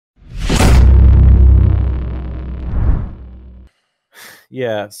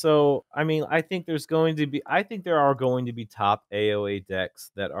Yeah, so I mean, I think there are going to be top AoA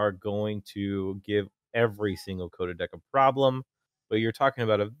decks that are going to give every single coda deck a problem, but you're talking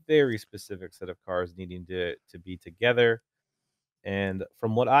about a very specific set of cards needing to be together. And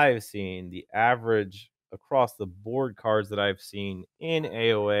from what I've seen, the average across the board cards that I've seen in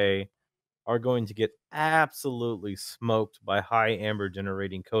AoA are going to get absolutely smoked by high amber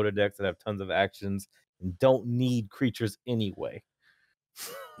generating coda decks that have tons of actions and don't need creatures anyway.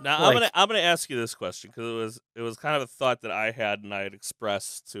 Now Like, I'm gonna ask you this question because it was kind of a thought that I had and I had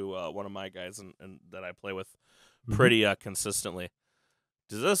expressed to one of my guys and that I play with mhm. pretty consistently.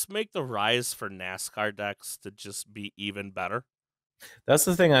 Does this make the rise for NASCAR decks to just be even better? That's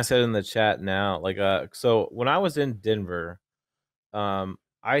the thing I said in the chat now. Like, so when I was in Denver,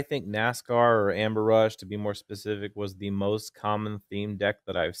 I think NASCAR or Amber Rush, to be more specific, was the most common theme deck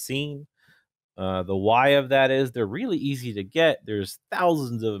that I've seen. The why of that is they're really easy to get. There's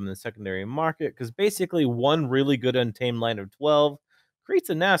thousands of them in the secondary market because basically one really good Untamed line of 12 creates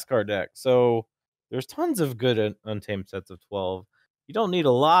a NASCAR deck. So there's tons of good Untamed sets of 12. You don't need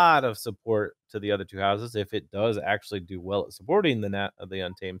a lot of support to the other two houses. If it does actually do well at supporting the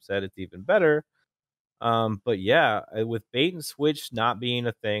Untamed set, it's even better. But yeah, with bait and switch not being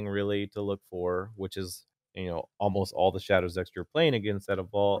a thing really to look for, which is almost all the shadows decks you're playing against at a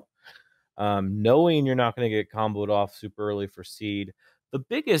vault, knowing you're not going to get comboed off super early for seed. The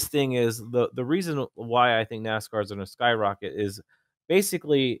biggest thing is the reason why I think NASCAR is going to skyrocket is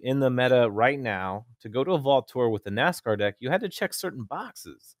basically in the meta right now. To go to a vault tour with the NASCAR deck, you had to check certain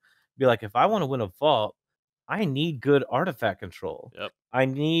boxes. Be like, if I want to win a vault, I need good artifact control. Yep. I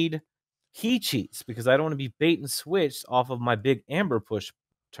need key cheats because I don't want to be bait and switched off of my big amber push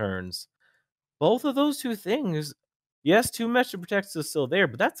turns. Both of those two things, yes, 2 Mesh Protects is still there,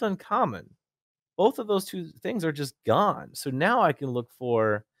 but that's uncommon. Both of those 2 things are just gone. So now I can look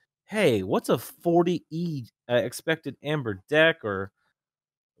for, hey, what's a 40 expected amber deck or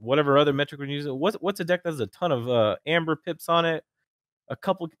whatever other metric we're using? What's a deck that has a ton of amber pips on it? A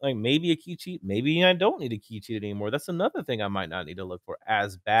couple, like maybe a key cheat. Maybe I don't need a key cheat anymore. That's another thing I might not need to look for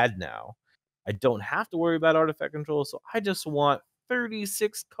as bad now. I don't have to worry about artifact control, so I just want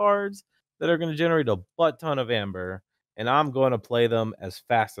 36 cards that are going to generate a butt ton of amber, and I'm going to play them as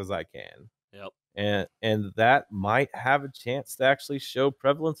fast as I can. Yep. And that might have a chance to actually show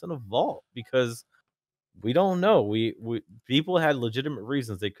prevalence in a vault because we don't know. We people had legitimate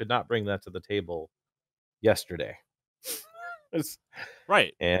reasons they could not bring that to the table yesterday.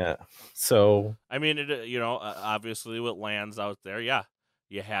 Right. And so I mean, obviously with lands out there, yeah,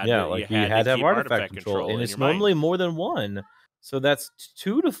 yeah, you like you had to had to have keep artifact artifact control, control and in your it's mind. normally more than one. So that's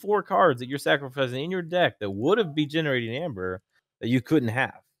 2 to 4 cards that you're sacrificing in your deck that would have been generating amber that you couldn't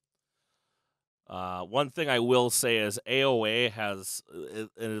have. One thing I will say is AOA has,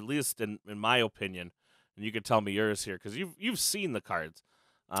 at least in my opinion, and you can tell me yours here because you've seen the cards.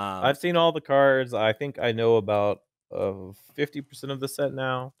 I've seen all the cards. I think I know about 50% of the set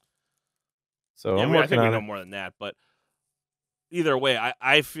now. So Yeah, I'm I working think we on know it. more than that, but either way,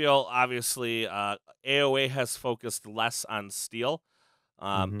 I feel obviously AOA has focused less on steel.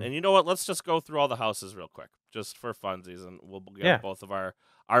 Mhm. And you know what? Let's just go through all the houses real quick, just for funsies, and we'll give Yeah. both of our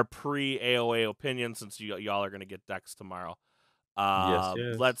pre AOA opinions since y'all are gonna get decks tomorrow. Yes,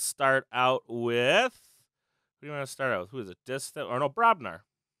 yes. Let's start out with who do you want to start out with? Who is it? Distant or no? Brobnar.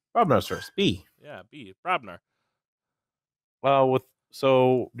 Problem first. B. Yeah, B. Brobnar. With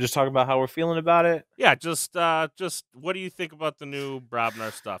so just talking about how we're feeling about it. Yeah, just what do you think about the new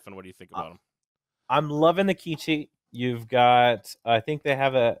Brobnar stuff, and what do you think I, about him? I'm loving the key cheat. You've got, I think they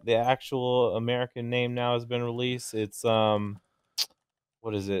have the actual American name now has been released. It's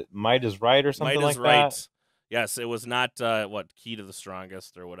what is it? Might is right or Might something is like that. right. Yes, it was not what key to the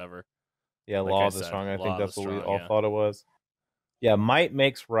strongest or whatever. Yeah, Like Law I of the said, Strong. I think law of the that's what we strong. all Yeah. thought it was. Yeah, might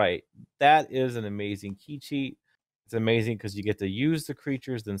makes right. That is an amazing key cheat. It's amazing because you get to use the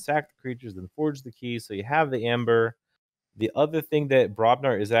creatures, then sack the creatures, then forge the keys. So you have the amber. The other thing that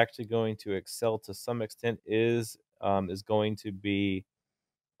Brobnar is actually going to excel to some extent is going to be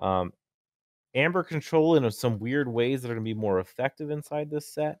um, amber control in some weird ways that are going to be more effective inside this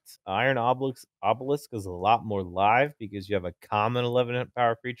set. Iron Obelisk is a lot more live because you have a common 11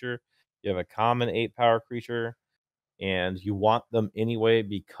 power creature, you have a common 8 power creature, and you want them anyway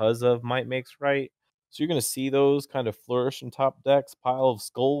because of Might Makes Right. So you're going to see those kind of flourish in top decks. Pile of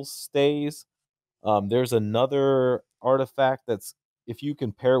Skulls stays. There's another artifact that's, if you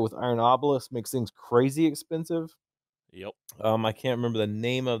can pair it with Iron Obelisk, makes things crazy expensive. Yep. I can't remember the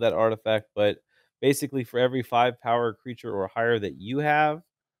name of that artifact, but basically for every 5 power creature or higher that you have,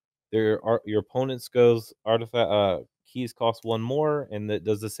 there are your opponent's goes artifact keys cost 1 more, and that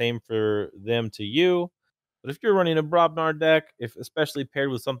does the same for them to you. But if you're running a Brobnar deck, if especially paired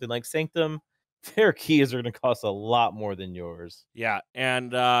with something like Sanctum, their keys are gonna cost a lot more than yours. Yeah,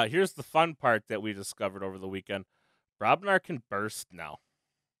 and here's the fun part that we discovered over the weekend. Brobnar can burst now.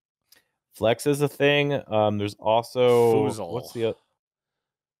 Flex is a thing. There's also Foozle.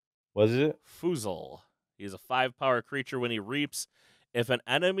 what is it? Foozle. He's a 5-power creature when he reaps. If an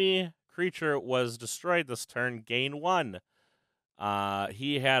enemy creature was destroyed this turn, gain 1.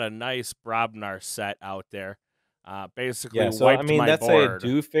 He had a nice Brobnar set out there. Basically Yeah, so I wiped mean my that's a board.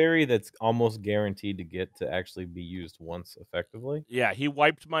 do fairy that's almost guaranteed to get to actually be used once effectively. Yeah, he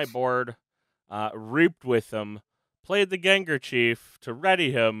wiped my board, reaped with him, played the Gengar Chief to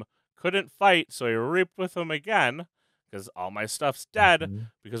ready him, couldn't fight, so he reaped with him again, because all my stuff's dead,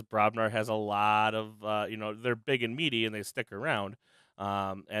 Mhm. because Brobnar has a lot of, they're big and meaty and they stick around.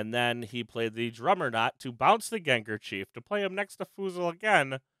 And then he played the Drummer Knot to bounce the Gengar Chief, to play him next to Foozle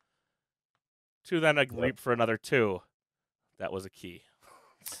again, to then Yep. reap for another 2. That was a key.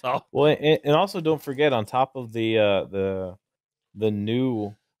 So, Well, and also don't forget on top of the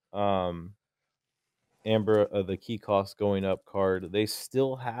new Amber the key cost going up card, they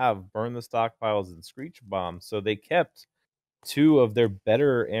still have Burn the Stockpiles and Screech Bomb. So they kept 2 of their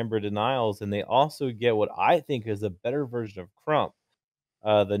better Amber denials, and they also get what I think is a better version of Crump.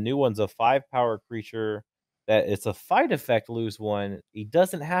 The new one's a 5-power creature that it's a fight effect lose 1. He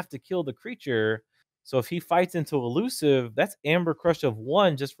doesn't have to kill the creature. So if he fights into elusive, that's Amber Crush of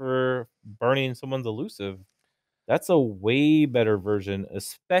 1 just for burning someone's elusive. That's a way better version,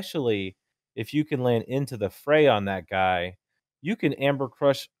 especially if you can land into the fray on that guy. You can Amber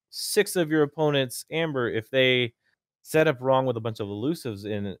Crush 6 of your opponent's Amber if they set up wrong with a bunch of elusives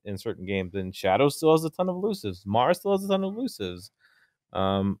in certain games. And Shadow still has a ton of elusives. Mars still has a ton of elusives.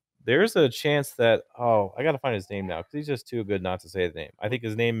 There's a chance that I gotta find his name now because he's just too good not to say the name. I think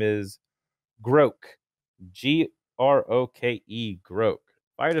his name is Groke. Groke. Groke.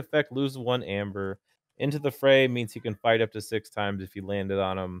 Fight effect, lose 1 amber. Into the fray means he can fight up to 6 times if you landed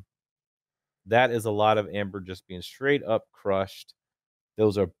on him. That is a lot of amber just being straight up crushed.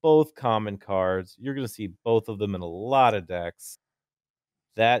 Those are both common cards. You're gonna see both of them in a lot of decks.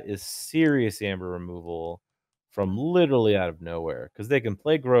 That is serious amber removal from literally out of nowhere because they can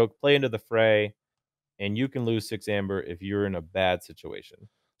play Groke, play into the fray, and you can lose 6 amber if you're in a bad situation.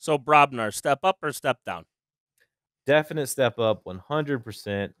 so Brobnar, step up or step down? Definite step up,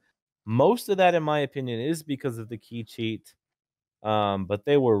 100%. Most of that, in my opinion, is because of the key cheat. But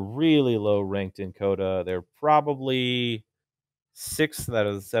they were really low ranked in Coda. They're probably 6th out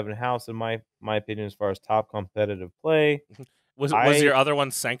of the 7 house, in my opinion, as far as top competitive play. Was I your other one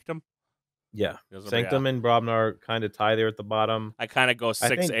Sanctum? Yeah, Yeah. Sanctum and Brobnar kind of tie there at the bottom. I kind of go I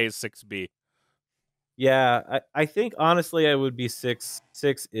think 6A, 6B. Yeah, I think honestly I would be 6.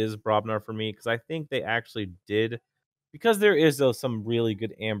 6 is Brobnar for me because I think they actually did because there is though some really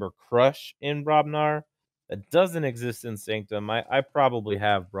good Amber Crush in Brobnar that doesn't exist in Sanctum. I probably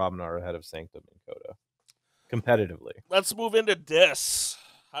have Brobnar ahead of Sanctum in Coda competitively. Let's move into Dis.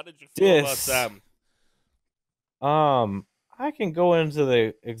 How did you feel about Dis. them? I can go into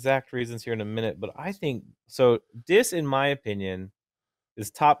the exact reasons here in a minute, but I think so. Dis, in my opinion, is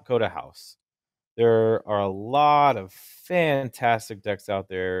top Coda house. There are a lot of fantastic decks out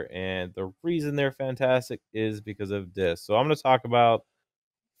there, and the reason they're fantastic is because of this. So I'm going to talk about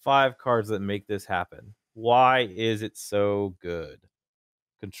 5 cards that make this happen. Why is it so good?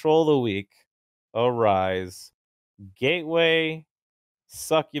 Control the Weak, Arise, Gateway,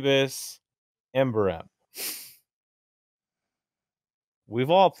 Succubus, Ember Imp. We've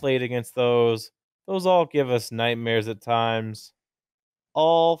all played against those. Those all give us nightmares at times.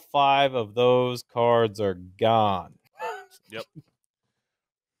 All 5 of those cards are gone. Yep.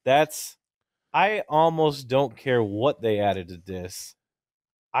 I almost don't care what they added to this.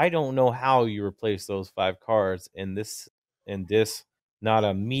 I don't know how you replace those 5 cards and this not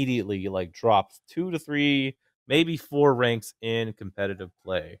immediately like drops 2 to 3, maybe 4 ranks in competitive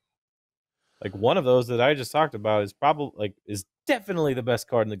play. Like one of those that I just talked about is definitely the best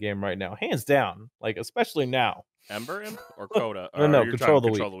card in the game right now, hands down. Like especially now. Ember Imp or Coda? No, You're talking control the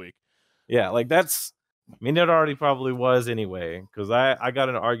Control weak. the Weak. Yeah, like that's. I mean, it already probably was anyway, because I got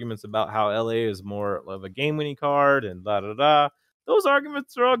into arguments about how LA is more of a game winning card and da da da. Those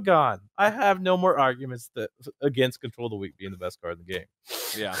arguments are all gone. I have no more arguments against Control the Weak being the best card in the game.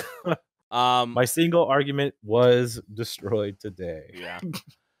 Yeah. My single argument was destroyed today. Yeah.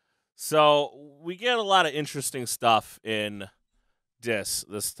 So we get a lot of interesting stuff in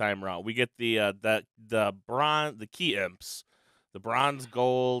this time around. We get the key imps, The bronze,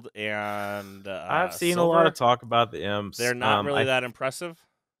 gold, and I've seen a lot silver, of talk about the imps. they're not really that impressive.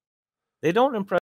 They don't impress